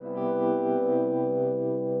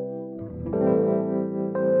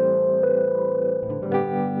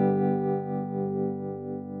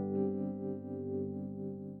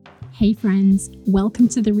Hey friends, welcome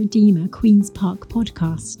to the Redeemer Queen's Park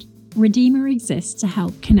podcast. Redeemer exists to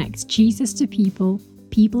help connect Jesus to people,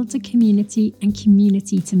 people to community, and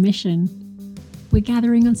community to mission. We're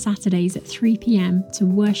gathering on Saturdays at 3 p.m. to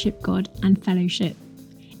worship God and fellowship.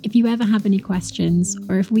 If you ever have any questions,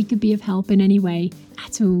 or if we could be of help in any way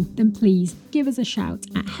at all, then please give us a shout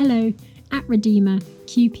at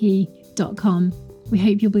hello@redeemerqp.com. We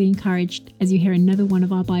hope you'll be encouraged as you hear another one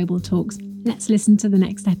of our Bible talks. Let's listen to the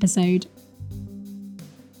next episode.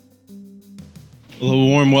 Well, a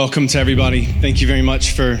warm welcome to everybody. Thank you very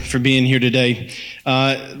much for being here today.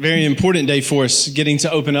 Very important day for us, getting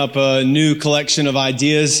to open up a new collection of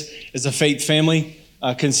ideas as a faith family,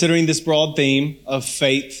 considering this broad theme of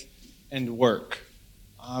faith and work.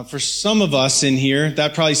 For some of us in here,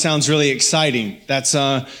 that probably sounds really exciting. That's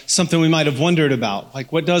something we might have wondered about.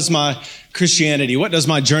 Like, what does my Christianity, what does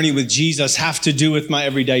my journey with Jesus have to do with my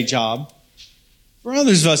everyday job? For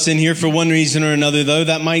others of us in here, for one reason or another, though,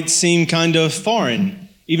 that might seem kind of foreign,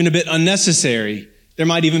 even a bit unnecessary. There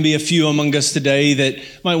might even be a few among us today that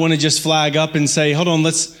might want to just flag up and say, hold on,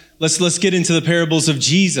 let's get into the parables of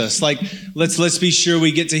Jesus. Like, let's be sure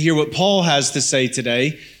we get to hear what Paul has to say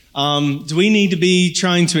today. Do we need to be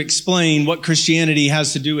trying to explain what Christianity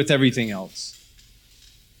has to do with everything else?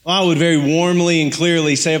 Well, I would very warmly and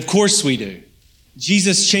clearly say, of course we do.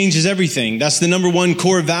 Jesus changes everything. That's the number one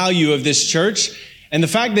core value of this church. And the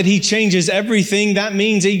fact that he changes everything, that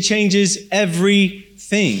means he changes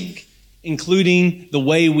everything, including the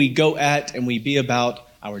way we go at and we be about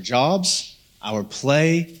our jobs, our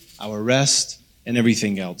play, our rest, and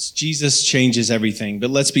everything else. Jesus changes everything.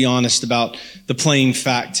 But let's be honest about the plain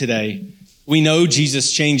fact today. We know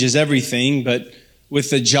Jesus changes everything, but with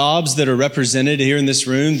the jobs that are represented here in this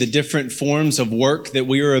room, the different forms of work that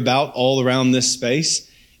we are about all around this space,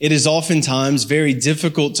 it is oftentimes very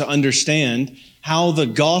difficult to understand how the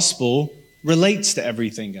gospel relates to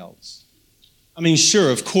everything else. I mean, sure,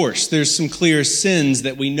 of course, there's some clear sins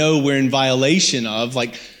that we know we're in violation of.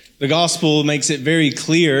 Like, the gospel makes it very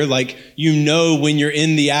clear, like, you know when you're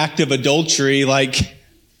in the act of adultery, like,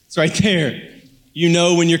 it's right there. You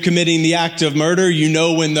know when you're committing the act of murder. You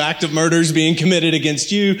know when the act of murder is being committed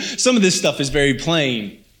against you. Some of this stuff is very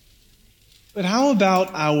plain. But how about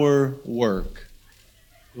our work?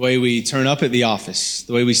 The way we turn up at the office,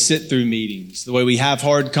 the way we sit through meetings, the way we have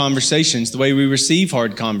hard conversations, the way we receive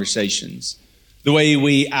hard conversations, the way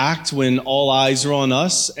we act when all eyes are on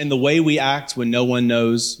us, and the way we act when no one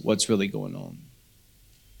knows what's really going on.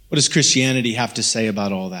 What does Christianity have to say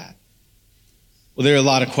about all that? Well, there are a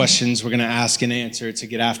lot of questions we're going to ask and answer to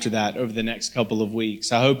get after that over the next couple of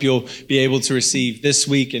weeks. I hope you'll be able to receive this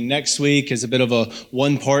week and next week as a bit of a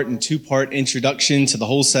one-part and two-part introduction to the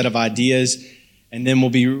whole set of ideas. And then we'll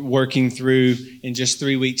be working through, in just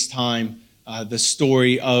 3 weeks' time, the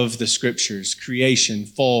story of the scriptures, creation,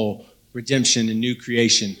 fall, redemption, and new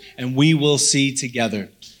creation. And we will see together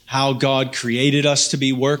how God created us to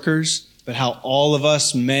be workers, but how all of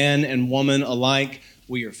us, man and woman alike,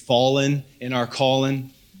 we are fallen in our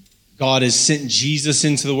calling. God has sent Jesus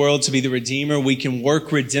into the world to be the Redeemer. We can work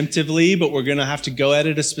redemptively, but we're going to have to go at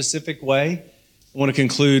it a specific way. I want to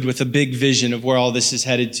conclude with a big vision of where all this is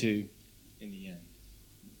headed to in the end.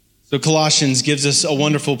 So Colossians gives us a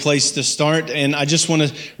wonderful place to start, and I just want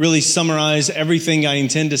to really summarize everything I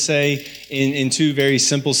intend to say in two very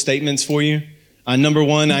simple statements for you. Number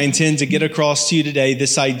one, I intend to get across to you today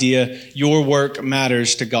this idea: your work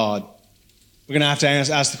matters to God. We're going to have to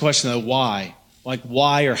ask the question, though, why? Like,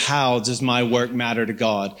 why or how does my work matter to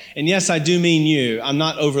God? And yes, I do mean you. I'm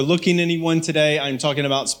not overlooking anyone today. I'm talking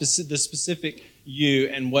about the specific you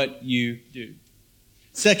and what you do.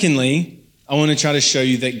 Secondly, I want to try to show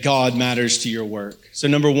you that God matters to your work. So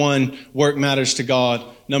number one, work matters to God.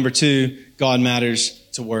 Number two, God matters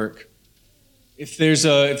to work. If there's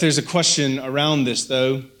a question around this,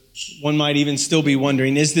 though, one might even still be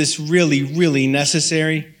wondering, is this really, really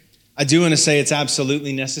necessary? I do want to say it's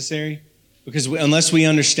absolutely necessary, because unless we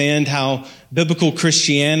understand how biblical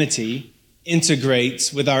Christianity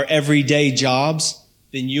integrates with our everyday jobs,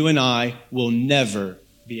 then you and I will never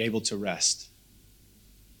be able to rest.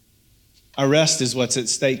 Our rest is what's at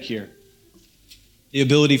stake here. The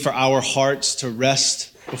ability for our hearts to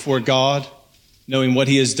rest before God, knowing what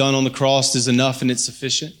he has done on the cross is enough and it's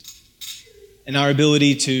sufficient. And our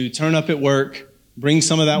ability to turn up at work, bring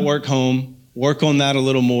some of that work home, work on that a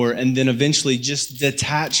little more, and then eventually just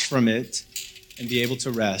detach from it and be able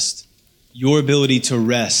to rest. Your ability to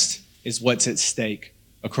rest is what's at stake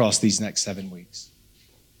across these next 7 weeks.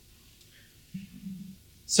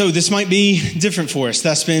 So this might be different for us.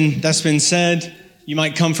 That's been said. You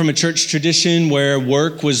might come from a church tradition where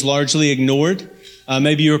work was largely ignored.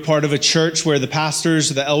 Maybe you were part of a church where the pastors,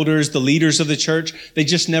 the elders, the leaders of the church, they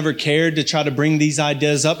just never cared to try to bring these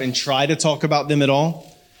ideas up and try to talk about them at all.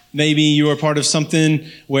 Maybe you were part of something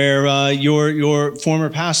where your former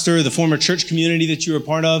pastor, the former church community that you were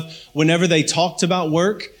part of, whenever they talked about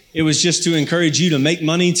work, it was just to encourage you to make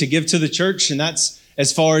money to give to the church, and that's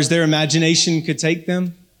as far as their imagination could take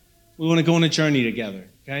them. We want to go on a journey together,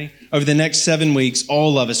 okay? Over the next 7 weeks,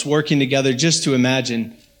 all of us working together just to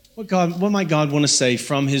imagine what might God want to say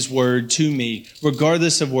from His Word to me,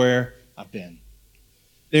 regardless of where I've been.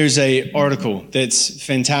 There's an article that's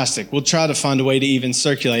fantastic. We'll try to find a way to even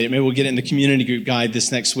circulate it. Maybe we'll get it in the community group guide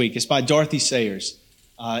this next week. It's by Dorothy Sayers,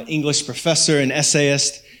 English professor and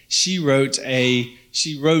essayist. She wrote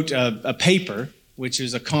a paper, which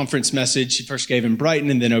is a conference message she first gave in Brighton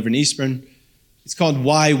and then over in Eastbourne. It's called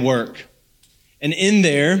Why Work? And in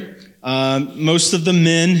there, most of the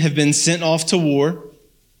men have been sent off to war.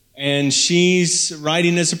 And she's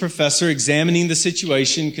writing as a professor, examining the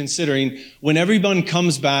situation, considering when everyone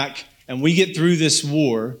comes back and we get through this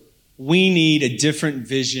war, we need a different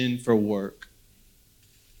vision for work.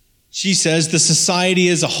 She says the society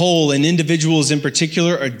as a whole and individuals in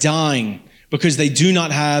particular are dying because they do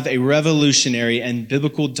not have a revolutionary and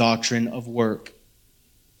biblical doctrine of work.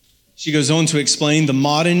 She goes on to explain the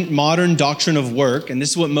modern doctrine of work, and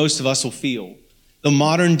this is what most of us will feel. The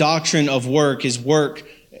modern doctrine of work is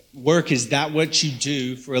Work is that what you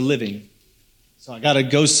do for a living. So I got to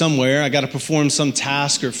go somewhere. I got to perform some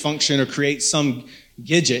task or function or create some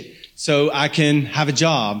gadget so I can have a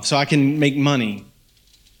job, so I can make money.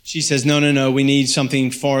 She says, no, we need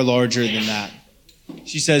something far larger than that.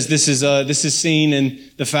 She says this is seen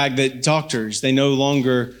in the fact that doctors, they no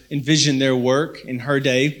longer envision their work in her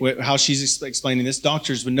day, how she's explaining this.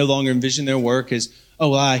 Doctors would no longer envision their work as,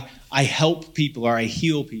 I help people or I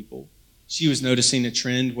heal people. She was noticing a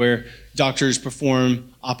trend where doctors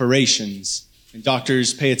perform operations and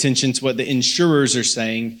doctors pay attention to what the insurers are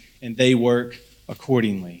saying and they work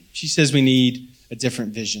accordingly. She says we need a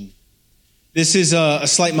different vision. This is a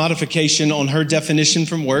slight modification on her definition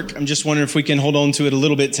from work. I'm just wondering if we can hold on to it a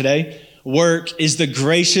little bit today. Work is the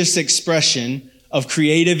gracious expression of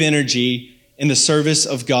creative energy in the service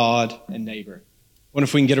of God and neighbor. I wonder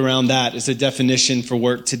if we can get around that as a definition for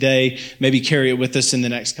work today, maybe carry it with us in the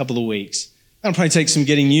next couple of weeks. That'll probably take some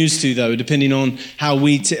getting used to, though, depending on how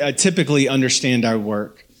we typically understand our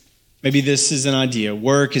work. Maybe this is an idea.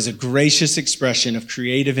 Work is a gracious expression of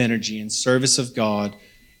creative energy in service of God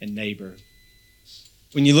and neighbor.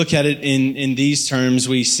 When you look at it in these terms,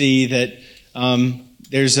 we see that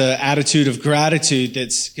there's an attitude of gratitude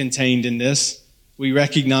that's contained in this. We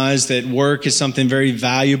recognize that work is something very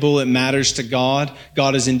valuable. It matters to God.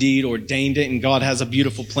 God has indeed ordained it, and God has a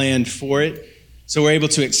beautiful plan for it. So we're able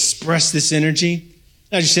to express this energy.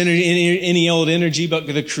 Not just any old energy, but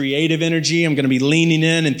the creative energy. I'm going to be leaning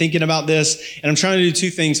in and thinking about this. And I'm trying to do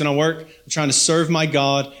two things when I work. I'm trying to serve my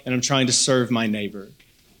God, and I'm trying to serve my neighbor.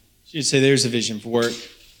 You'd say there's a vision for work.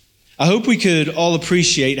 I hope we could all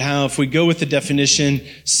appreciate how, if we go with the definition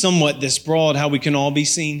somewhat this broad, how we can all be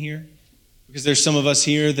seen here. Because there's some of us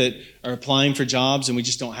here that are applying for jobs and we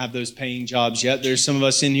just don't have those paying jobs yet. There's some of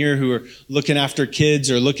us in here who are looking after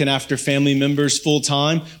kids or looking after family members full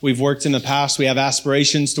time. We've worked in the past. We have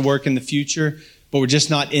aspirations to work in the future, but we're just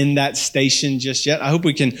not in that station just yet. I hope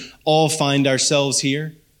we can all find ourselves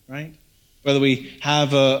here, right? Whether we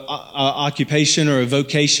have a occupation or a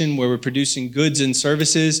vocation where we're producing goods and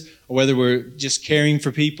services, or whether we're just caring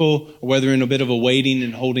for people, or whether we're in a bit of a waiting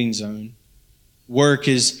and holding zone. Work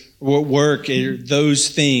are those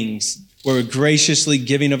things where we're graciously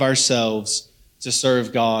giving of ourselves to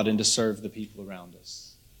serve God and to serve the people around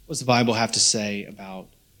us. What does the Bible have to say about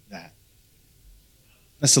that?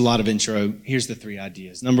 That's a lot of intro. Here's the 3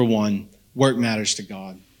 ideas. Number 1, work matters to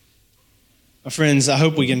God. My friends, I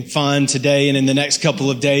hope we can find today and in the next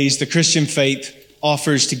couple of days, the Christian faith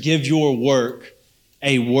offers to give your work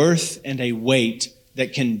a worth and a weight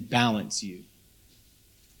that can balance you.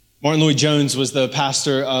 Martin Lloyd-Jones was the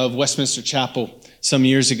pastor of Westminster Chapel some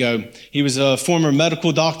years ago. He was a former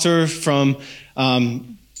medical doctor from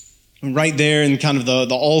right there in kind of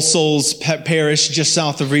the All Souls parish just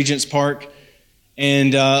south of Regent's Park.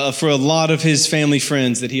 And for a lot of his family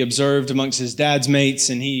friends that he observed amongst his dad's mates,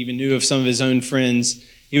 and he even knew of some of his own friends,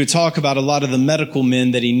 he would talk about a lot of the medical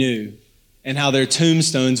men that he knew and how their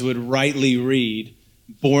tombstones would rightly read,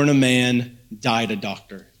 "Born a man, died a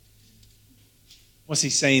doctor." What's he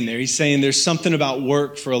saying there? He's saying there's something about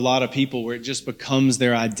work for a lot of people where it just becomes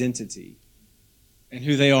their identity. And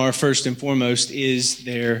who they are first and foremost is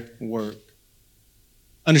their work.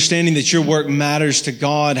 Understanding that your work matters to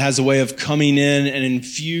God has a way of coming in and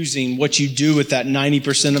infusing what you do with that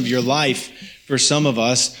 90% of your life, for some of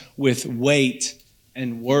us, with weight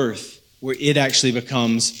and worth, where it actually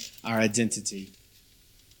becomes our identity.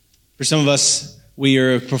 For some of us, we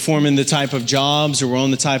are performing the type of jobs or we're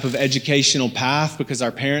on the type of educational path because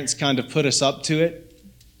our parents kind of put us up to it,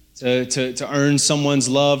 to earn someone's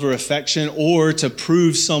love or affection, or to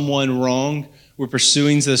prove someone wrong. We're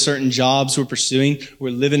pursuing the certain jobs we're pursuing.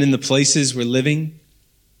 We're living in the places we're living.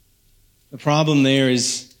 The problem there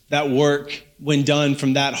is that work, when done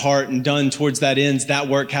from that heart and done towards that ends, that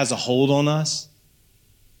work has a hold on us.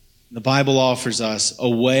 The Bible offers us a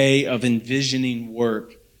way of envisioning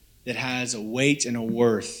work that has a weight and a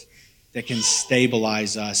worth that can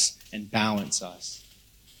stabilize us and balance us.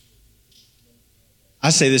 I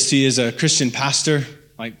say this to you as a Christian pastor.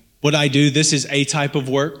 Like, what I do, this is a type of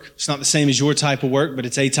work. It's not the same as your type of work, but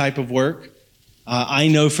it's a type of work. I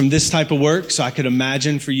know from this type of work, so I could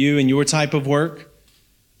imagine for you and your type of work.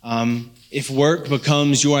 If work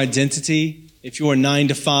becomes your identity, if you're 9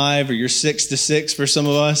 to 5 or you're 6 to 6 for some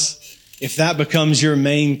of us, if that becomes your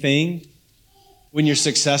main thing, when you're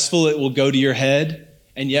successful, it will go to your head,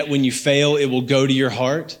 and yet when you fail, it will go to your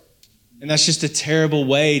heart. And that's just a terrible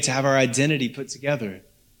way to have our identity put together.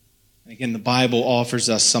 Again, the Bible offers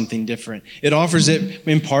us something different. It offers it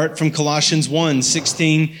in part from Colossians 1,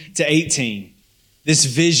 16 to 18. This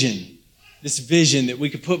vision that we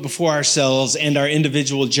could put before ourselves and our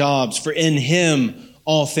individual jobs, for in Him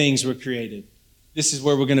all things were created. This is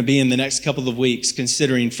where we're going to be in the next couple of weeks,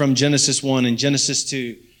 considering from Genesis 1 and Genesis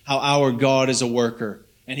 2, how our God is a worker,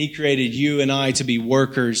 and He created you and I to be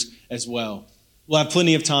workers as well. We'll have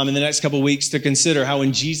plenty of time in the next couple of weeks to consider how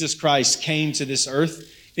when Jesus Christ came to this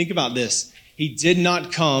earth, think about this. He did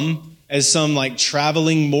not come as some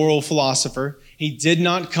traveling moral philosopher. He did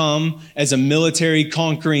not come as a military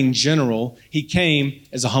conquering general. He came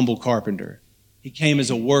as a humble carpenter. He came as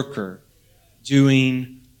a worker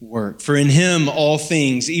doing work. For in Him, all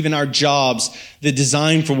things, even our jobs, the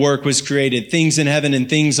design for work was created. Things in heaven and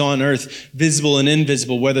things on earth, visible and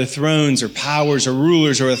invisible, whether thrones or powers or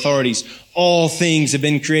rulers or authorities, all things have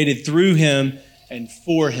been created through Him and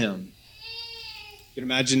for Him. You can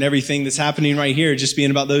imagine everything that's happening right here just being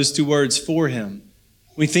about those two words, for Him.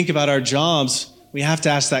 When we think about our jobs, we have to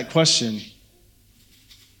ask that question.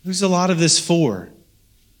 Who's a lot of this for?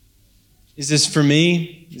 Is this for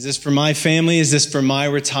me? Is this for my family? Is this for my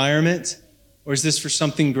retirement? Or is this for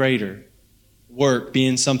something greater? Work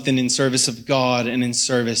being something in service of God and in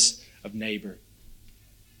service of neighbor.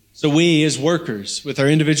 So we as workers, with our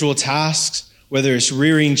individual tasks, whether it's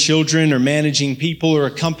rearing children or managing people or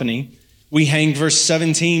a company, we hang verse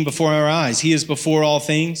 17 before our eyes. He is before all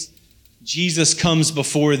things. Jesus comes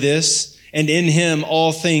before this, and in Him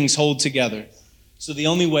all things hold together. So the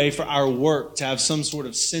only way for our work to have some sort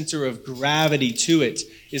of center of gravity to it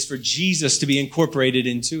is for Jesus to be incorporated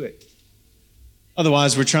into it.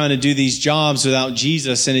 Otherwise, we're trying to do these jobs without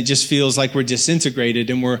Jesus, and it just feels like we're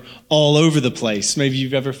disintegrated and we're all over the place. Maybe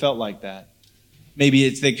you've ever felt like that. Maybe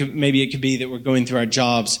it could be that we're going through our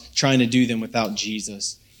jobs trying to do them without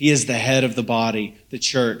Jesus. He is the head of the body, the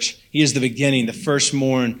church. He is the beginning, the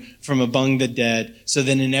firstborn from among the dead, so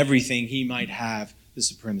that in everything He might have the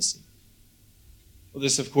supremacy. Well,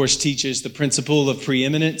 this, of course, teaches the principle of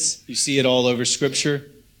preeminence. You see it all over Scripture.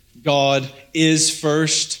 God is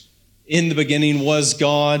first. In the beginning was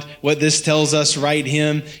God. What this tells us right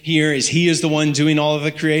here is He is the one doing all of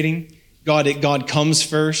the creating. God comes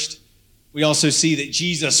first. We also see that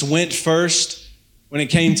Jesus went first. When it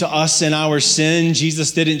came to us and our sin,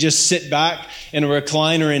 Jesus didn't just sit back in a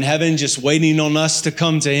recliner in heaven just waiting on us to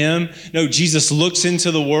come to Him. No, Jesus looks into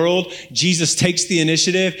the world. Jesus takes the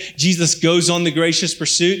initiative. Jesus goes on the gracious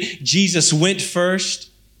pursuit. Jesus went first.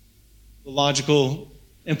 The logical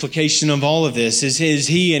implication of all of this is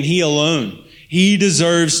He and He alone. He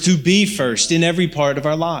deserves to be first in every part of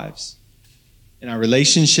our lives. In our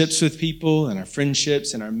relationships with people, in our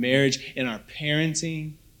friendships, in our marriage, in our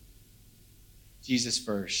parenting. Jesus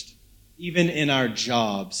first. Even in our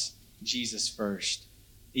jobs, Jesus first.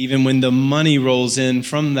 Even when the money rolls in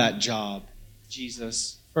from that job,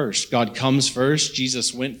 Jesus first. God comes first.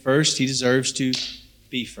 Jesus went first. He deserves to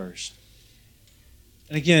be first.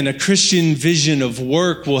 And again, a Christian vision of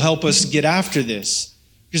work will help us get after this,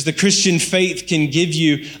 because the Christian faith can give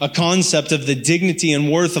you a concept of the dignity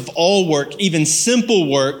and worth of all work, even simple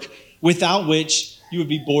work, without which you would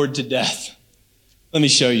be bored to death. Let me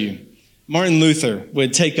show you. Martin Luther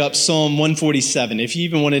would take up Psalm 147. If you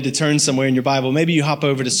even wanted to turn somewhere in your Bible, maybe you hop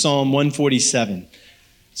over to Psalm 147.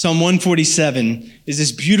 Psalm 147 is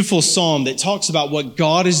this beautiful psalm that talks about what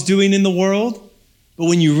God is doing in the world, But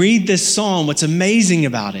when you read this psalm, what's amazing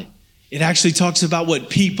about it, it actually talks about what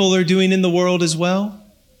people are doing in the world as well.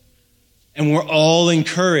 And we're all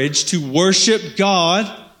encouraged to worship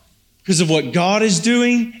God because of what God is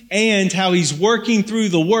doing and how he's working through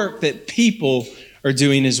the work that people are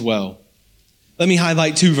doing as well. Let me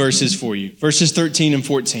highlight 2 verses for you. Verses 13 and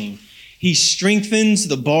 14. He strengthens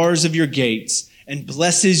the bars of your gates and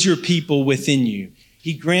blesses your people within you.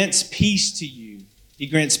 He grants peace to you. He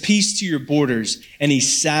grants peace to your borders, and he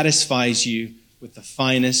satisfies you with the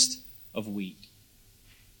finest of wheat.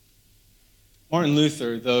 Martin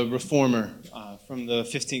Luther, the reformer from the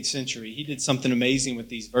 15th century, he did something amazing with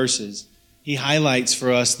these verses. He highlights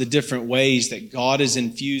for us the different ways that God is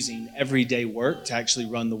infusing everyday work to actually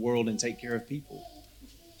run the world and take care of people.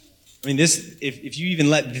 I mean, this, if you even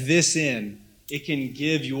let this in, it can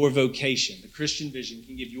give your vocation, the Christian vision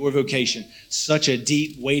can give your vocation such a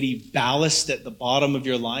deep, weighty ballast at the bottom of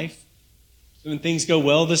your life. So when things go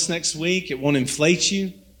well this next week, it won't inflate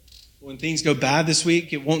you. When things go bad this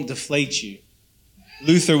week, it won't deflate you.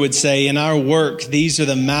 Luther would say, in our work, these are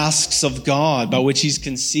the masks of God by which he's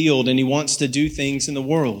concealed and he wants to do things in the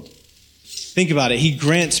world. Think about it. He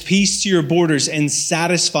grants peace to your borders and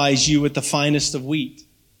satisfies you with the finest of wheat.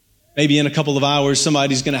 Maybe in a couple of hours,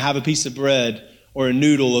 somebody's going to have a piece of bread or a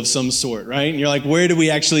noodle of some sort, right? And you're like, where do we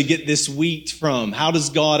actually get this wheat from? How does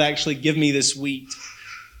God actually give me this wheat?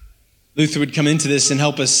 Luther would come into this and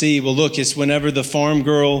help us see, well, look, it's whenever the farm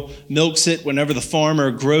girl milks it, whenever the farmer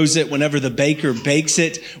grows it, whenever the baker bakes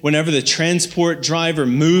it, whenever the transport driver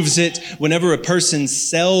moves it, whenever a person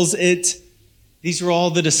sells it. These are all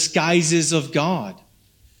the disguises of God.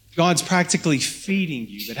 God's practically feeding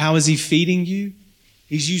you. But how is he feeding you?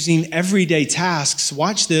 He's using everyday tasks.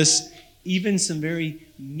 Watch this, even some very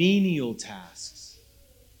menial tasks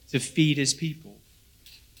to feed his people.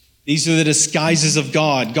 These are the disguises of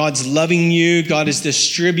God. God's loving you. God is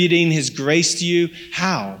distributing his grace to you.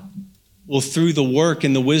 How? Well, through the work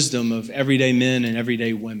and the wisdom of everyday men and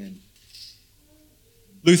everyday women.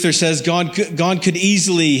 Luther says God could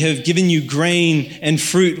easily have given you grain and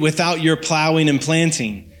fruit without your plowing and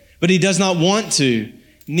planting, but he does not want to.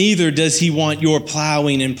 Neither does he want your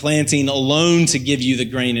plowing and planting alone to give you the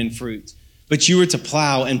grain and fruit, but you are to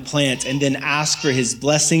plow and plant and then ask for his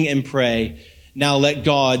blessing and pray. Now let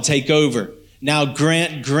God take over. Now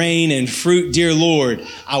grant grain and fruit, dear Lord.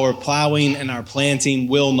 Our plowing and our planting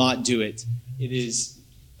will not do it. It is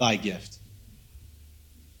thy gift.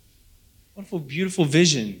 Wonderful, beautiful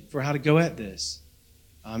vision for how to go at this.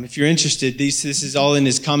 If you're interested, this is all in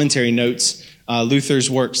his commentary notes, Luther's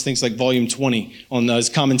works, things like volume 20 on his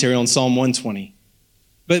commentary on Psalm 120.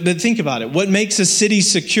 But think about it. What makes a city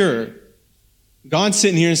secure? God's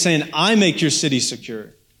sitting here and saying, I make your city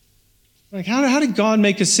secure. Like, how did God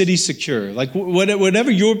make a city secure? Like, whatever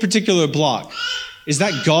your particular block, is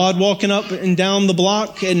that God walking up and down the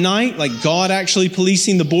block at night? Like God actually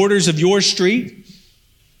policing the borders of your street?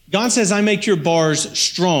 God says, I make your bars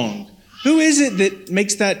strong. Who is it that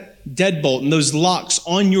makes that deadbolt and those locks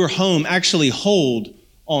on your home actually hold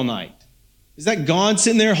all night? Is that God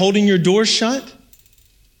sitting there holding your door shut?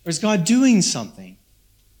 Or is God doing something?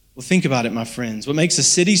 Well, think about it, my friends. What makes a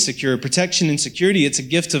city secure, protection and security, it's a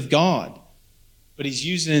gift of God. But he's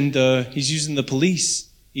using the police.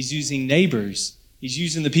 He's using neighbors. He's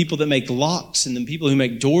using the people that make locks and the people who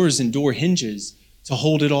make doors and door hinges to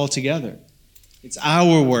hold it all together. It's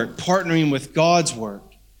our work, partnering with God's work.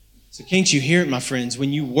 So can't you hear it, my friends?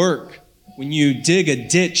 When you work, when you dig a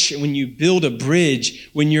ditch, when you build a bridge,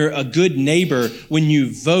 when you're a good neighbor, when you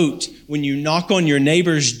vote, when you knock on your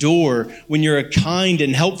neighbor's door, when you're a kind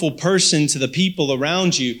and helpful person to the people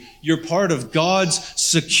around you, you're part of God's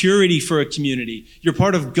security for a community. You're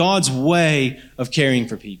part of God's way of caring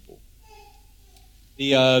for people.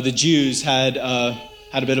 The Jews had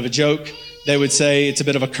a bit of a joke. They would say it's a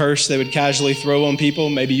bit of a curse they would casually throw on people.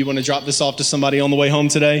 Maybe you want to drop this off to somebody on the way home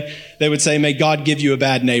today. They would say, may God give you a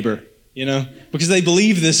bad neighbor, because they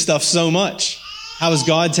believe this stuff so much. How is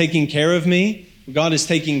God taking care of me? God is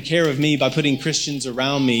taking care of me by putting Christians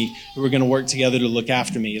around me who are going to work together to look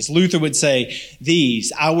after me. As Luther would say,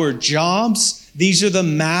 our jobs, these are the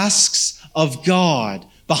masks of God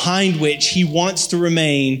behind which he wants to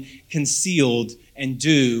remain concealed and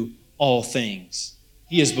do all things.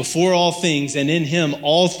 He is before all things, and in him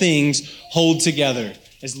all things hold together.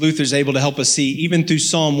 As Luther's able to help us see, even through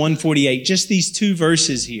Psalm 148, just these 2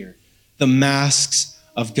 verses here, the masks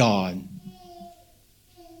of God.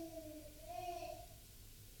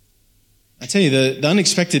 I tell you, the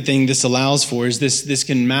unexpected thing this allows for is this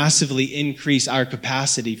can massively increase our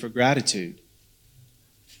capacity for gratitude.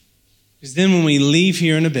 Because then when we leave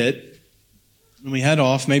here in a bit, when we head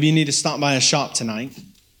off, maybe you need to stop by a shop tonight.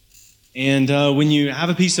 And when you have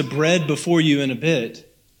a piece of bread before you in a bit,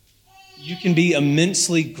 you can be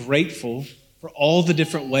immensely grateful for all the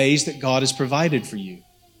different ways that God has provided for you.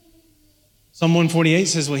 Psalm 148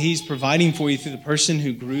 says, well, he's providing for you through the person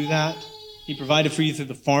who grew that. He provided for you through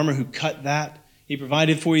the farmer who cut that. He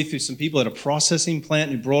provided for you through some people at a processing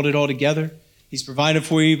plant who brought it all together. He's provided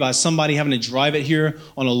for you by somebody having to drive it here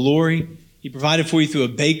on a lorry. He provided for you through a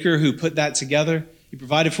baker who put that together. He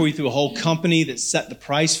provided for you through a whole company that set the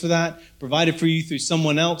price for that. Provided for you through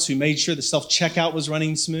someone else who made sure the self-checkout was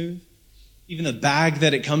running smooth. Even the bag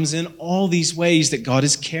that it comes in, all these ways that God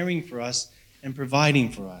is caring for us and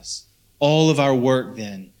providing for us. All of our work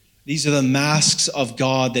then. These are the masks of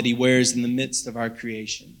God that he wears in the midst of our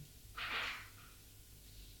creation.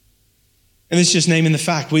 And it's just naming the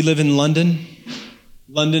fact. We live in London.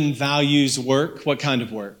 London values work. What kind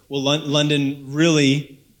of work? Well, London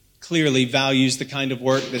really clearly values the kind of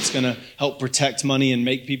work that's going to help protect money and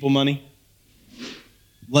make people money.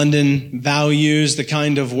 London values the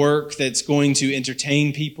kind of work that's going to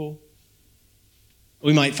entertain people.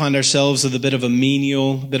 We might find ourselves with a bit of a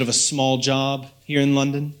menial, a bit of a small job here in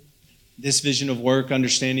London. This vision of work,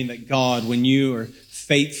 understanding that God, when you are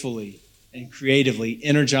faithfully and creatively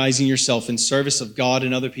energizing yourself in service of God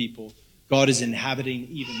and other people, God is inhabiting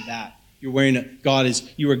even that. You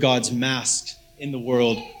are God's mask in the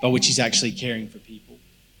world by which he's actually caring for people.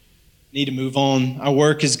 Need to move on. Our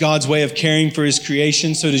work is God's way of caring for his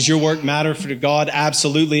creation. So does your work matter for God?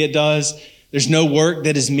 Absolutely it does. There's no work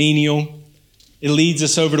that is menial. It leads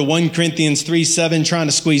us over to 1 Corinthians 3:7, trying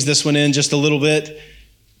to squeeze this one in just a little bit.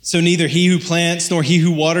 So neither he who plants nor he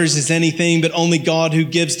who waters is anything, but only God who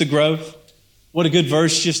gives the growth. What a good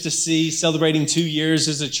verse just to see, celebrating 2 years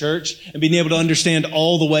as a church and being able to understand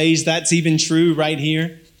all the ways that's even true right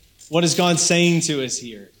here. What is God saying to us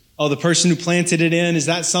here? Oh, the person who planted it in, is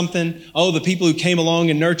that something? Oh, the people who came along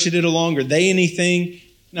and nurtured it along, are they anything?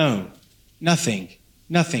 No, nothing.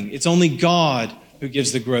 It's only God who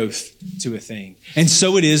gives the growth to a thing. And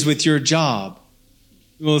so it is with your job.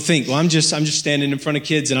 We'll think, I'm just standing in front of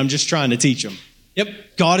kids and I'm just trying to teach them.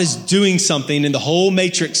 Yep, God is doing something in the whole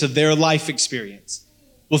matrix of their life experience.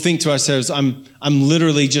 We'll think to ourselves, I'm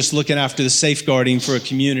literally just looking after the safeguarding for a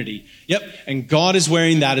community. Yep, and God is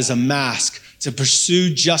wearing that as a mask to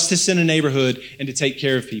pursue justice in a neighborhood and to take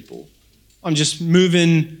care of people. I'm just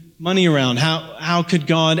moving money around. How could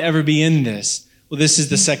God ever be in this? Well, this is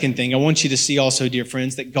the second thing. I want you to see also, dear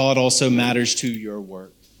friends, that God also matters to your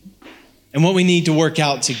work. And what we need to work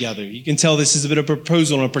out together. You can tell this is a bit of a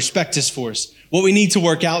proposal and a prospectus for us. What we need to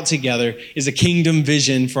work out together is a kingdom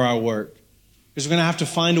vision for our work. Because we're going to have to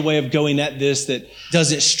find a way of going at this that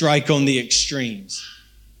doesn't strike on the extremes.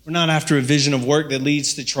 We're not after a vision of work that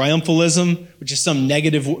leads to triumphalism, which is some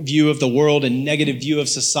negative view of the world and negative view of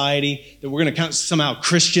society, that we're going to somehow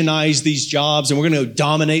Christianize these jobs and we're going to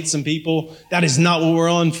dominate some people. That is not what we're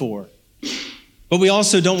on for. But we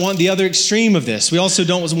also don't want the other extreme of this. We also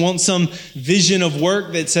don't want some vision of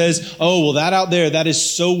work that says, oh, well, that out there, that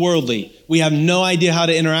is so worldly. We have no idea how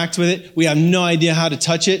to interact with it. We have no idea how to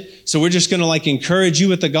touch it. So we're just going to encourage you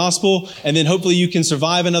with the gospel. And then hopefully you can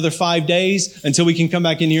survive another 5 days until we can come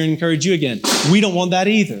back in here and encourage you again. We don't want that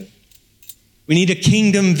either. We need a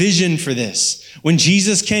kingdom vision for this. When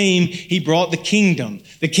Jesus came, he brought the kingdom.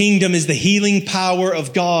 The kingdom is the healing power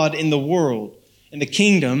of God in the world. And the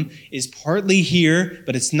kingdom is partly here,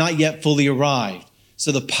 but it's not yet fully arrived.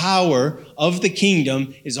 So the power of the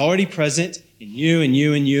kingdom is already present in you and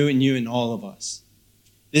you and you and you and all of us.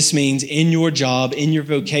 This means in your job, in your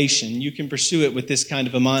vocation, you can pursue it with this kind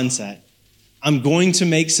of a mindset. I'm going to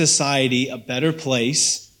make society a better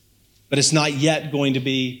place, but it's not yet going to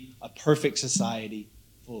be a perfect society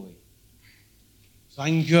fully. So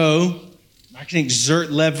I can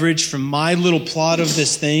exert leverage from my little plot of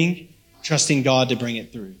this thing, trusting God to bring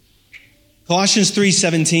it through. Colossians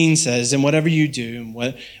 3:17 says, and whatever you do,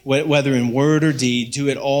 whether in word or deed, do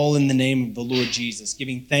it all in the name of the Lord Jesus,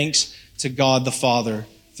 giving thanks to God the Father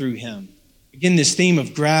through him. Again, this theme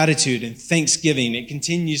of gratitude and thanksgiving, it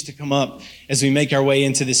continues to come up as we make our way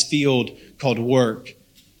into this field called work.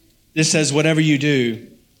 This says, whatever you do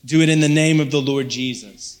it in the name of the Lord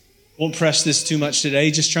Jesus. Won't press this too much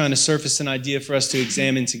today, just trying to surface an idea for us to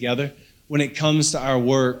examine together. When it comes to our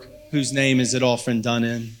work, whose name is it often done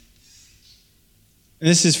in? And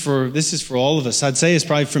this is for all of us. I'd say it's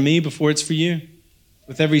probably for me before it's for you.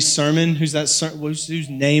 With every sermon, whose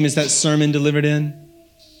name is that sermon delivered in?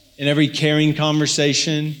 In every caring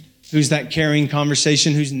conversation, who's that caring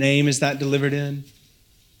conversation? Whose name is that delivered in?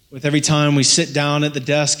 With every time we sit down at the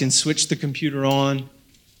desk and switch the computer on,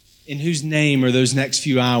 in whose name are those next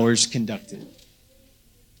few hours conducted?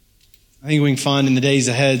 I think we can find in the days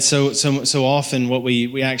ahead so often what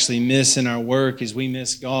we actually miss in our work is we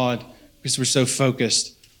miss God because we're so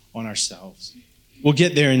focused on ourselves. We'll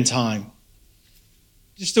get there in time.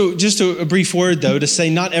 Just a brief word, though, to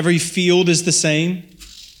say not every field is the same,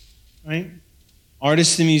 right?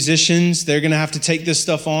 Artists and musicians, they're going to have to take this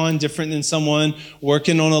stuff on different than someone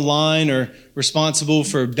working on a line or responsible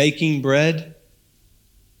for baking bread.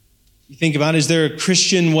 You think about it, is there a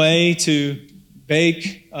Christian way to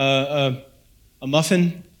bake a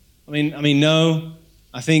muffin? I mean, no.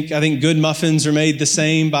 I think good muffins are made the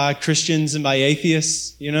same by Christians and by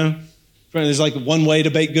atheists, you know? There's like one way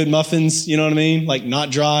to bake good muffins, you know what I mean? Like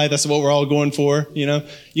not dry, that's what we're all going for, you know?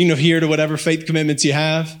 You can adhere to whatever faith commitments you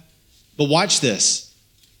have. But watch this.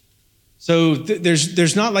 So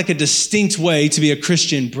there's not like a distinct way to be a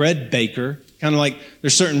Christian bread baker, kind of like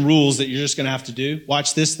there's certain rules that you're just going to have to do.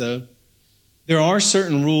 Watch this, though. There are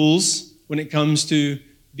certain rules when it comes to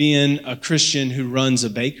being a Christian who runs a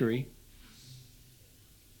bakery.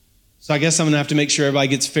 So I guess I'm going to have to make sure everybody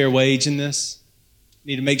gets fair wage in this.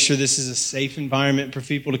 Need to make sure this is a safe environment for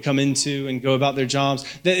people to come into and go about their jobs.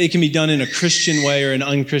 That it can be done in a Christian way or an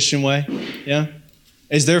unchristian way. Yeah?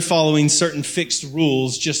 As they're following certain fixed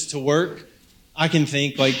rules just to work, I can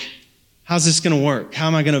think like, how's this going to work? How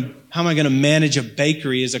am I going to manage a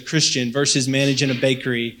bakery as a Christian versus managing a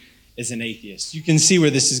bakery as an atheist? You can see where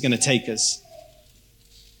this is going to take us.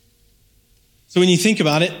 So when you think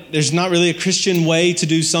about it, there's not really a Christian way to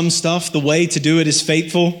do some stuff. The way to do it is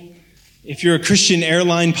faithful. If you're a Christian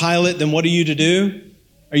airline pilot, then what are you to do?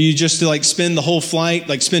 Are you just to like spend the whole flight,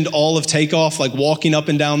 like spend all of takeoff, like walking up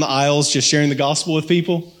and down the aisles, just sharing the gospel with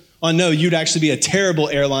people? Oh no, you'd actually be a terrible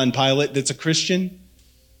airline pilot that's a Christian.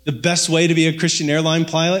 The best way to be a Christian airline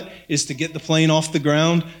pilot is to get the plane off the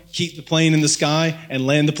ground, keep the plane in the sky, and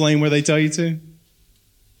land the plane where they tell you to.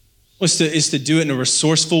 Is to do it in a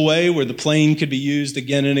resourceful way where the plane could be used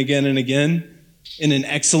again and again and again. In an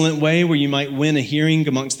excellent way where you might win a hearing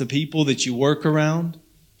amongst the people that you work around.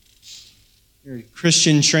 You're a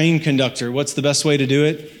Christian train conductor. What's the best way to do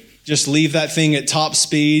it? Just leave that thing at top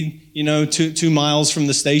speed, 2 miles from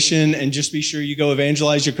the station and just be sure you go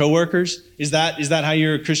evangelize your coworkers? Is that how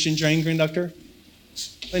you're a Christian train conductor?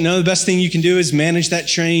 No, the best thing you can do is manage that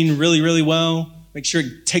train really, really well. Make sure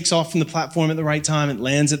it takes off from the platform at the right time. It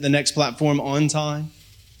lands at the next platform on time.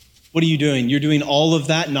 What are you doing? You're doing all of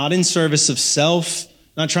that not in service of self,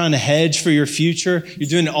 not trying to hedge for your future. You're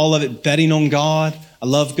doing all of it betting on God. I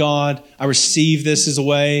love God. I receive this as a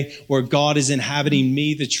way where God is inhabiting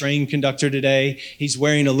me, the train conductor today. He's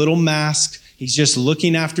wearing a little mask. He's just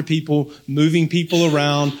looking after people, moving people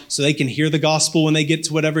around so they can hear the gospel when they get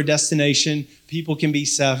to whatever destination. People can be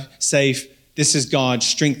safe. This is God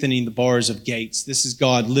strengthening the bars of gates. This is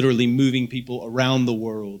God literally moving people around the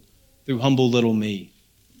world through humble little me.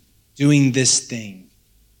 Doing this thing.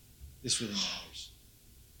 This really matters.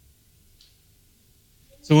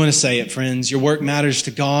 So I want to say it, friends. Your work matters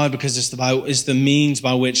to God because it's the means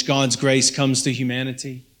by which God's grace comes to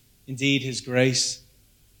humanity. Indeed, His grace.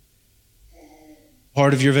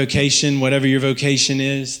 Part of your vocation, whatever your vocation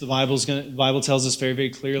is, the Bible tells us very, very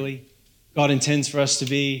clearly, God intends for us to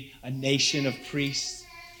be a nation of priests.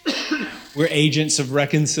 We're agents of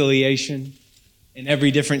reconciliation. In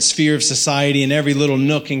every different sphere of society, in every little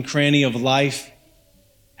nook and cranny of life,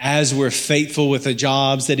 as we're faithful with the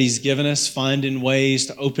jobs that He's given us, finding ways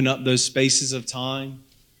to open up those spaces of time,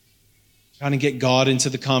 trying to get God into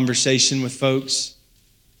the conversation with folks.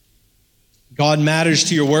 God matters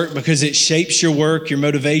to your work because it shapes your work, your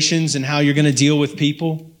motivations, and how you're going to deal with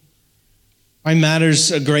people. It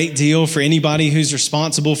matters a great deal for anybody who's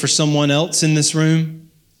responsible for someone else in this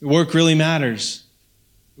room. Your work really matters.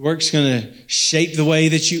 Your work's going to shape the way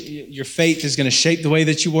that your faith is going to shape the way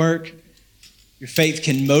that you work. Your faith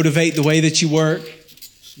can motivate the way that you work.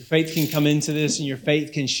 Your faith can come into this and your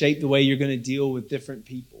faith can shape the way you're going to deal with different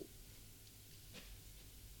people.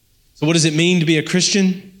 So what does it mean to be a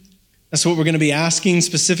Christian? That's what we're going to be asking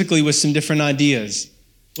specifically with some different ideas.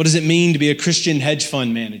 What does it mean to be a Christian hedge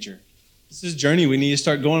fund manager? This is a journey we need to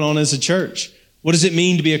start going on as a church. What does it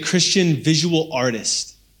mean to be a Christian visual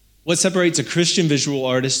artist? What separates a Christian visual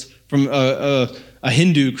artist from a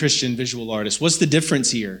Hindu Christian visual artist? What's the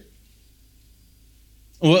difference here?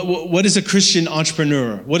 What is a Christian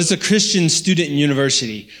entrepreneur? What is a Christian student in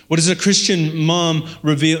university? What is a Christian mom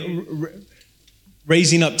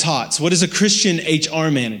raising up tots? What is a Christian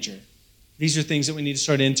HR manager? These are things that we need to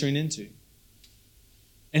start entering into.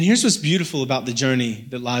 And here's what's beautiful about the journey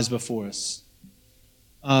that lies before us.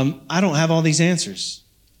 I don't have all these answers.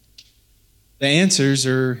 The answers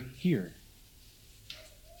are here.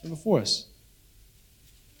 They're before us.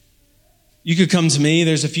 You could come to me.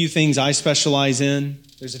 There's a few things I specialize in.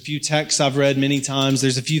 There's a few texts I've read many times.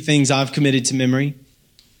 There's a few things I've committed to memory.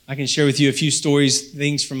 I can share with you a few stories,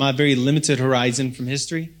 things from my very limited horizon from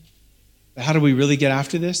history. But how do we really get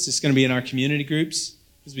after this? It's going to be in our community groups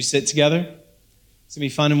as we sit together. It's going to be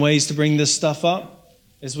finding ways to bring this stuff up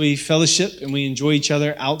as we fellowship and we enjoy each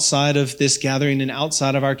other outside of this gathering and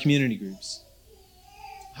outside of our community groups.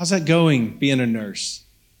 How's that going, being a nurse?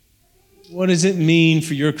 What does it mean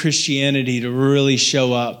for your Christianity to really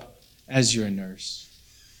show up as you're a nurse?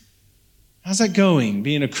 How's that going,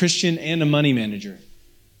 being a Christian and a money manager?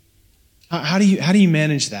 How do you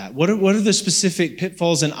manage that? What are the specific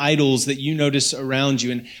pitfalls and idols that you notice around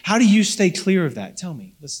you? And how do you stay clear of that? Tell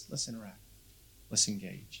me. Let's interact. Let's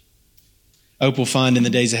engage. I hope we'll find in the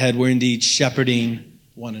days ahead we're indeed shepherding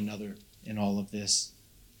one another in all of this.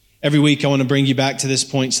 Every week I want to bring you back to this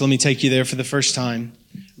point, so let me take you there for the first time.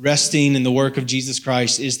 Resting in the work of Jesus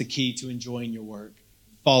Christ is the key to enjoying your work.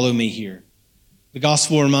 Follow me here. The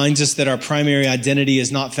gospel reminds us that our primary identity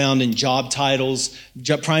is not found in job titles,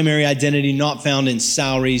 primary identity not found in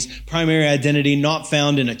salaries, primary identity not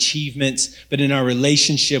found in achievements, but in our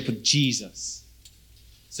relationship with Jesus.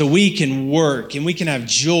 So we can work and we can have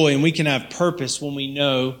joy and we can have purpose when we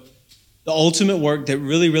know the ultimate work that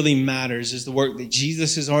really, really matters is the work that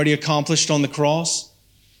Jesus has already accomplished on the cross.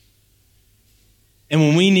 And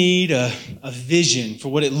when we need a vision for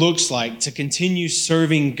what it looks like to continue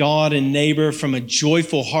serving God and neighbor from a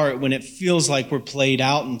joyful heart when it feels like we're played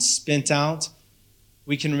out and spent out,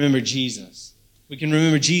 we can remember Jesus. We can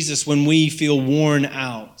remember Jesus when we feel worn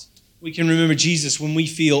out. We can remember Jesus when we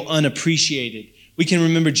feel unappreciated. We can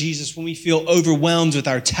remember Jesus when we feel overwhelmed with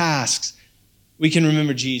our tasks. We can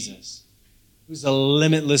remember Jesus, who's a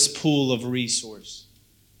limitless pool of resource.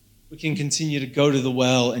 We can continue to go to the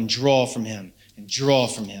well and draw from him. And draw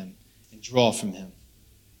from him, and draw from him.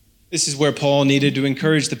 This is where Paul needed to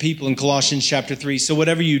encourage the people in Colossians chapter 3. So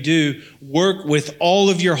whatever you do, work with all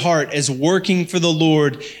of your heart as working for the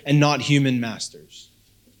Lord and not human masters.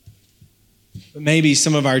 But maybe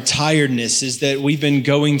some of our tiredness is that we've been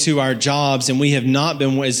going to our jobs and we have not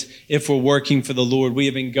been as if we're working for the Lord. We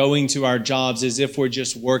have been going to our jobs as if we're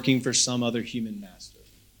just working for some other human master.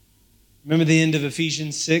 Remember the end of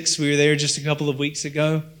Ephesians 6? We were there just a couple of weeks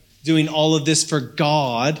ago. Doing all of this for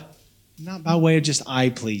God, not by way of just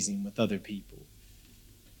eye-pleasing with other people.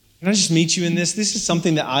 Can I just meet you in this? This is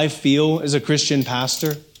something that I feel as a Christian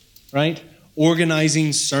pastor, right?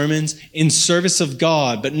 Organizing sermons in service of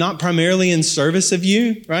God, but not primarily in service of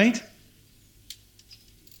you, right?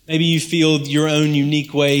 Maybe you feel your own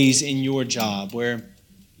unique ways in your job where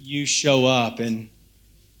you show up and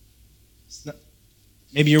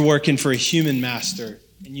maybe you're working for a human master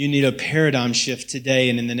and you need a paradigm shift today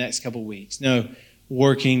and in the next couple of weeks. No,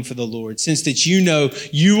 working for the Lord. Since that you know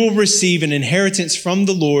you will receive an inheritance from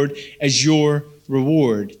the Lord as your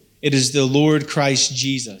reward. It is the Lord Christ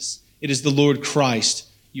Jesus. It is the Lord Christ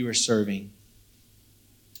you are serving.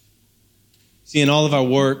 See, in all of our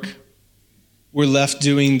work, we're left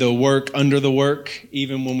doing the work under the work,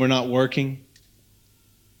 even when we're not working.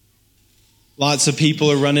 Lots of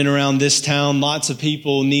people are running around this town. Lots of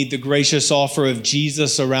people need the gracious offer of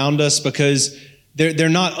Jesus around us because they're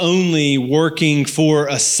not only working for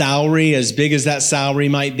a salary, as big as that salary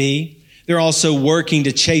might be, they're also working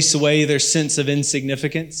to chase away their sense of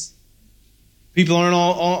insignificance. People aren't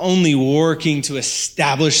only working to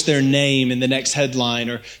establish their name in the next headline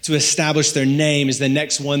or to establish their name as the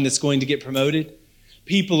next one that's going to get promoted.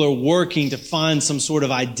 People are working to find some sort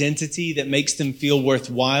of identity that makes them feel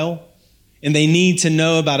worthwhile. And they need to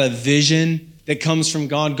know about a vision that comes from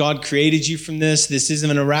God. God created you from this. This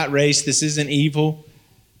isn't a rat race. This isn't evil.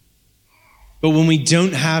 But when we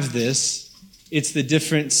don't have this, it's the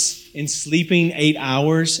difference in sleeping 8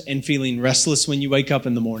 hours and feeling restless when you wake up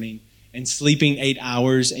in the morning and sleeping 8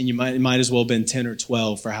 hours and you might as well have been 10 or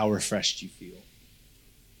 12 for how refreshed you feel.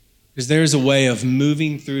 Because there's a way of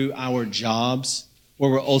moving through our jobs where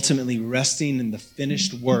we're ultimately resting in the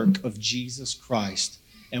finished work of Jesus Christ.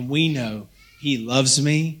 And we know he loves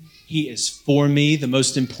me. He is for me. The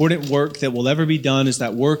most important work that will ever be done is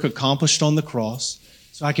that work accomplished on the cross.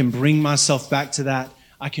 So I can bring myself back to that.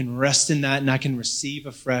 I can rest in that and I can receive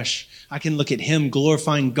afresh. I can look at him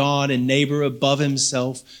glorifying God and neighbor above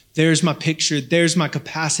himself. There's my picture. There's my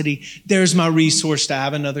capacity. There's my resource to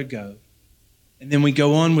have another go. And then we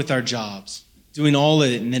go on with our jobs, doing all of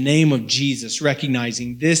it in the name of Jesus,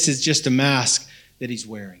 recognizing this is just a mask that he's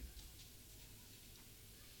wearing.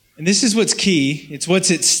 And this is what's key. It's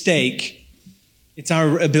what's at stake. It's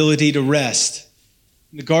our ability to rest.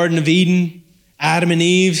 In the Garden of Eden, Adam and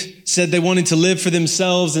Eve said they wanted to live for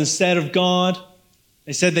themselves instead of God.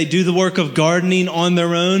 They said they do the work of gardening on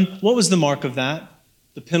their own. What was the mark of that?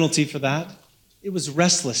 The penalty for that? It was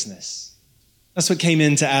restlessness. That's what came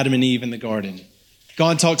into Adam and Eve in the garden.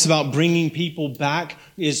 God talks about bringing people back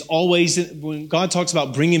when God talks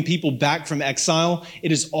about bringing people back from exile,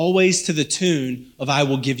 it is always to the tune of I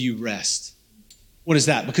will give you rest. What is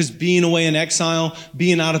that? Because being away in exile,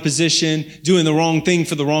 being out of position, doing the wrong thing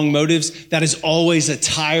for the wrong motives, that is always a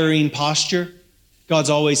tiring posture. God's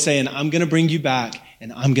always saying, I'm going to bring you back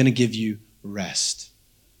and I'm going to give you rest.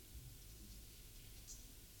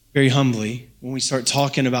 Very humbly, when we start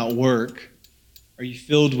talking about work, are you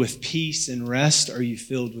filled with peace and rest? Or are you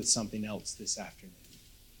filled with something else this afternoon?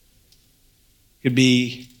 Could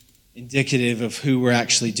be indicative of who we're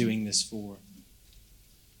actually doing this for.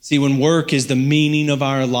 See, when work is the meaning of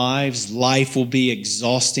our lives, life will be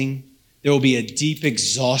exhausting. There will be a deep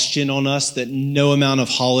exhaustion on us that no amount of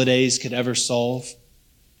holidays could ever solve.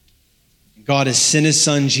 God has sent his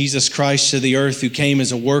son, Jesus Christ, to the earth, who came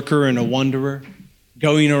as a worker and a wanderer.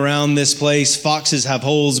 Going around this place, foxes have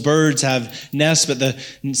holes, birds have nests, but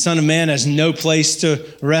the Son of Man has no place to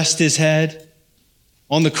rest his head.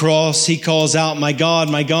 On the cross, he calls out, my God,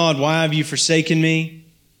 why have you forsaken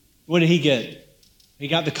me? What did he get? He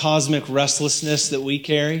got the cosmic restlessness that we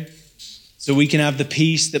carry, so we can have the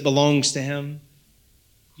peace that belongs to him.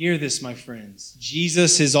 Hear this, my friends.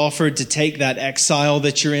 Jesus has offered to take that exile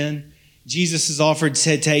that you're in. Jesus has offered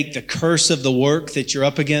to take the curse of the work that you're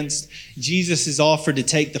up against. Jesus has offered to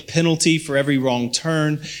take the penalty for every wrong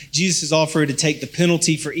turn. Jesus has offered to take the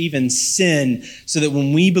penalty for even sin, so that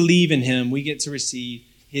when we believe in him, we get to receive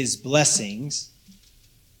his blessings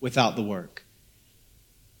without the work.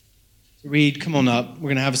 Reed, come on up.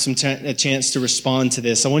 We're going to have a chance to respond to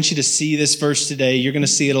this. I want you to see this verse today. You're going to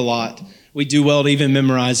see it a lot. We do well to even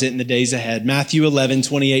memorize it in the days ahead. Matthew 11,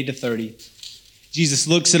 28 to 30. Jesus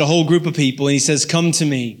looks at a whole group of people and he says, come to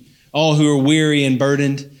me, all who are weary and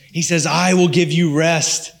burdened. He says, I will give you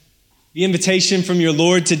rest. The invitation from your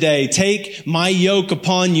Lord today, take my yoke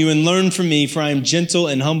upon you and learn from me, for I am gentle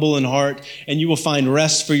and humble in heart, and you will find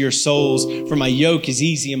rest for your souls. For my yoke is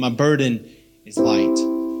easy and my burden is light.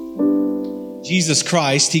 Jesus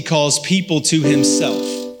Christ, he calls people to himself.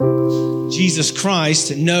 Jesus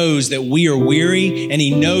Christ knows that we are weary, and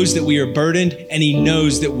he knows that we are burdened, and he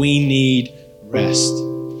knows that we need rest.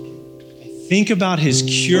 Think about his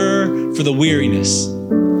cure for the weariness.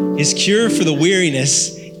 His cure for the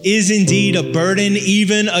weariness is indeed a burden,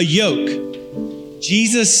 even a yoke.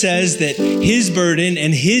 Jesus says that his burden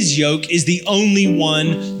and his yoke is the only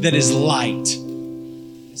one that is light.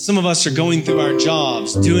 Some of us are going through our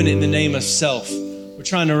jobs, doing it in the name of self. We're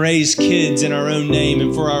trying to raise kids in our own name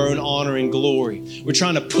and for our own honor and glory. We're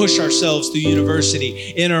trying to push ourselves through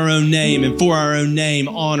university in our own name and for our own name,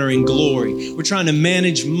 honor, and glory. We're trying to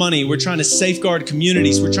manage money. We're trying to safeguard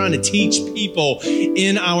communities. We're trying to teach people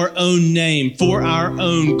in our own name, for our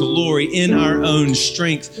own glory, in our own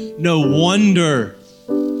strength. No wonder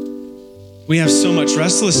we have so much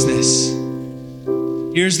restlessness.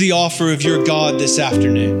 Here's the offer of your God this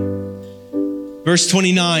afternoon. Verse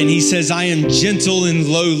 29, he says, I am gentle and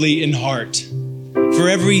lowly in heart. For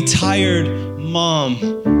every tired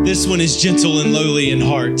mom, this one is gentle and lowly in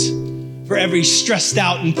heart. For every stressed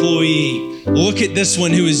out employee, look at this one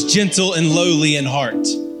who is gentle and lowly in heart.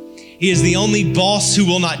 He is the only boss who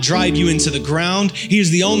will not drive you into the ground. He is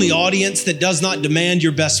the only audience that does not demand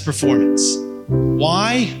your best performance.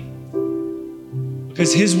 Why?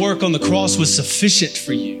 Because his work on the cross was sufficient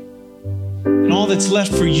for you. And all that's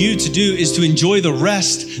left for you to do is to enjoy the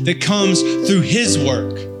rest that comes through his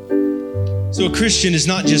work. So a Christian is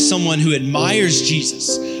not just someone who admires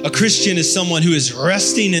Jesus. A Christian is someone who is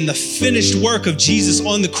resting in the finished work of Jesus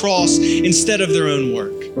on the cross instead of their own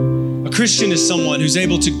work. A Christian is someone who's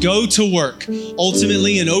able to go to work,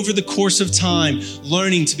 ultimately and over the course of time,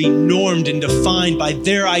 learning to be normed and defined by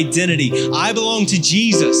their identity. I belong to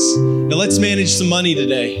Jesus. Now let's manage some money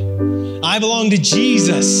today. I belong to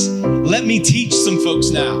Jesus. Let me teach some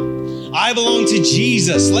folks now. I belong to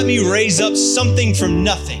Jesus. Let me raise up something from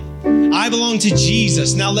nothing. I belong to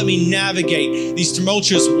Jesus. Now let me navigate these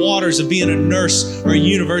tumultuous waters of being a nurse or a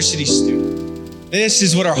university student. This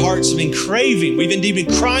is what our hearts have been craving. We've indeed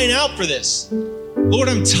been crying out for this. Lord,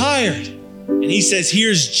 I'm tired. And he says,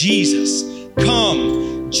 here's Jesus.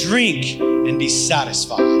 Come, drink, and be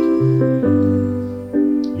satisfied.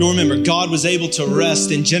 You'll remember, God was able to rest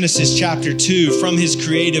in Genesis chapter 2 from his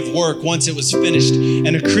creative work once it was finished.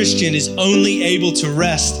 And a Christian is only able to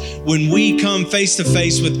rest when we come face to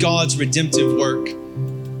face with God's redemptive work.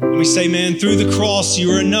 And we say, man, through the cross, you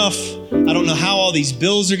are enough. I don't know how all these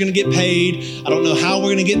bills are going to get paid. I don't know how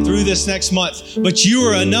we're going to get through this next month, but you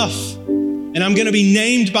are enough. and I'm going to be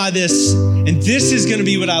named by this, and this is going to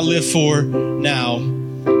be what I live for now.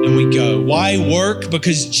 And we go. Why work?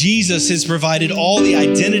 Because Jesus has provided all the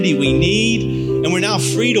identity we need, and we're now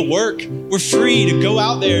free to work. We're free to go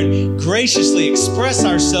out there and graciously express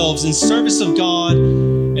ourselves in service of God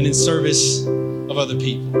and in service of other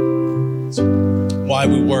people. That's why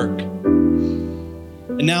we work.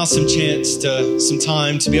 And now some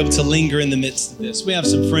time to be able to linger in the midst of this. We have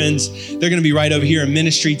some friends. They're going to be right over here, a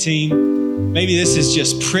ministry team. Maybe this has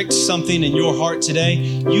just pricked something in your heart today.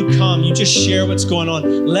 You come, you just share what's going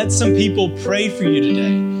on. Let some people pray for you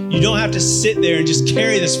today. You don't have to sit there and just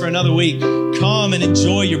carry this for another week. Come and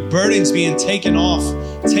enjoy your burdens being taken off,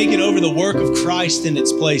 taking over the work of Christ in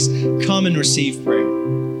its place. Come and receive prayer.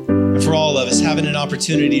 And for all of us, having an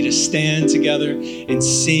opportunity to stand together and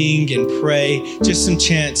sing and pray, just some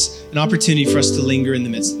chance, an opportunity for us to linger in the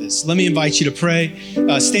midst of this. Let me invite you to pray.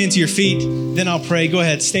 Stand to your feet, then I'll pray. Go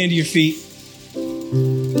ahead, stand to your feet.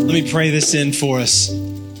 Let me pray this in for us.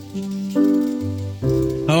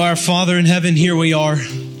 Oh, our Father in heaven, here we are.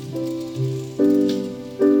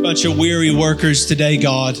 A bunch of weary workers today,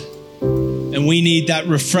 God. And we need that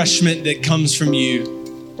refreshment that comes from you.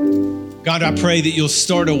 God, I pray that you'll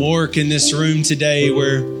start a work in this room today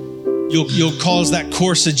where you'll cause that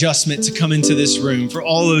course adjustment to come into this room. For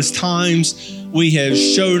all those times we have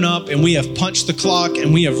shown up and we have punched the clock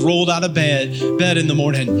and we have rolled out of bed in the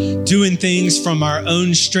morning, doing things from our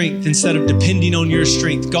own strength instead of depending on your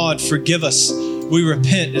strength. God, forgive us. We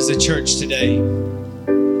repent as a church today.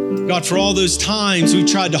 God, for all those times we've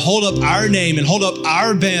tried to hold up our name and hold up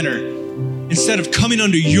our banner instead of coming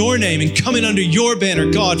under your name and coming under your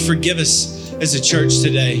banner. God, forgive us as a church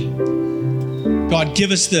today. God,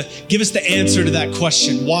 give us the answer to that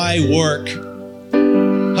question. Why work?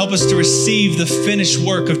 Help us to receive the finished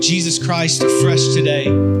work of Jesus Christ afresh today.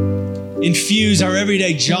 Infuse our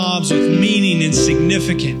everyday jobs with meaning and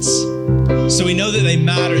significance so we know that they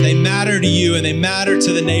matter. They matter to you and they matter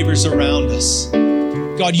to the neighbors around us.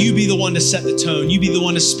 God, you be the one to set the tone. You be the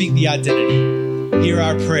one to speak the identity. Hear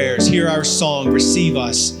our prayers. Hear our song. Receive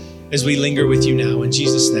us as we linger with you now. In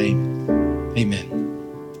Jesus' name, amen.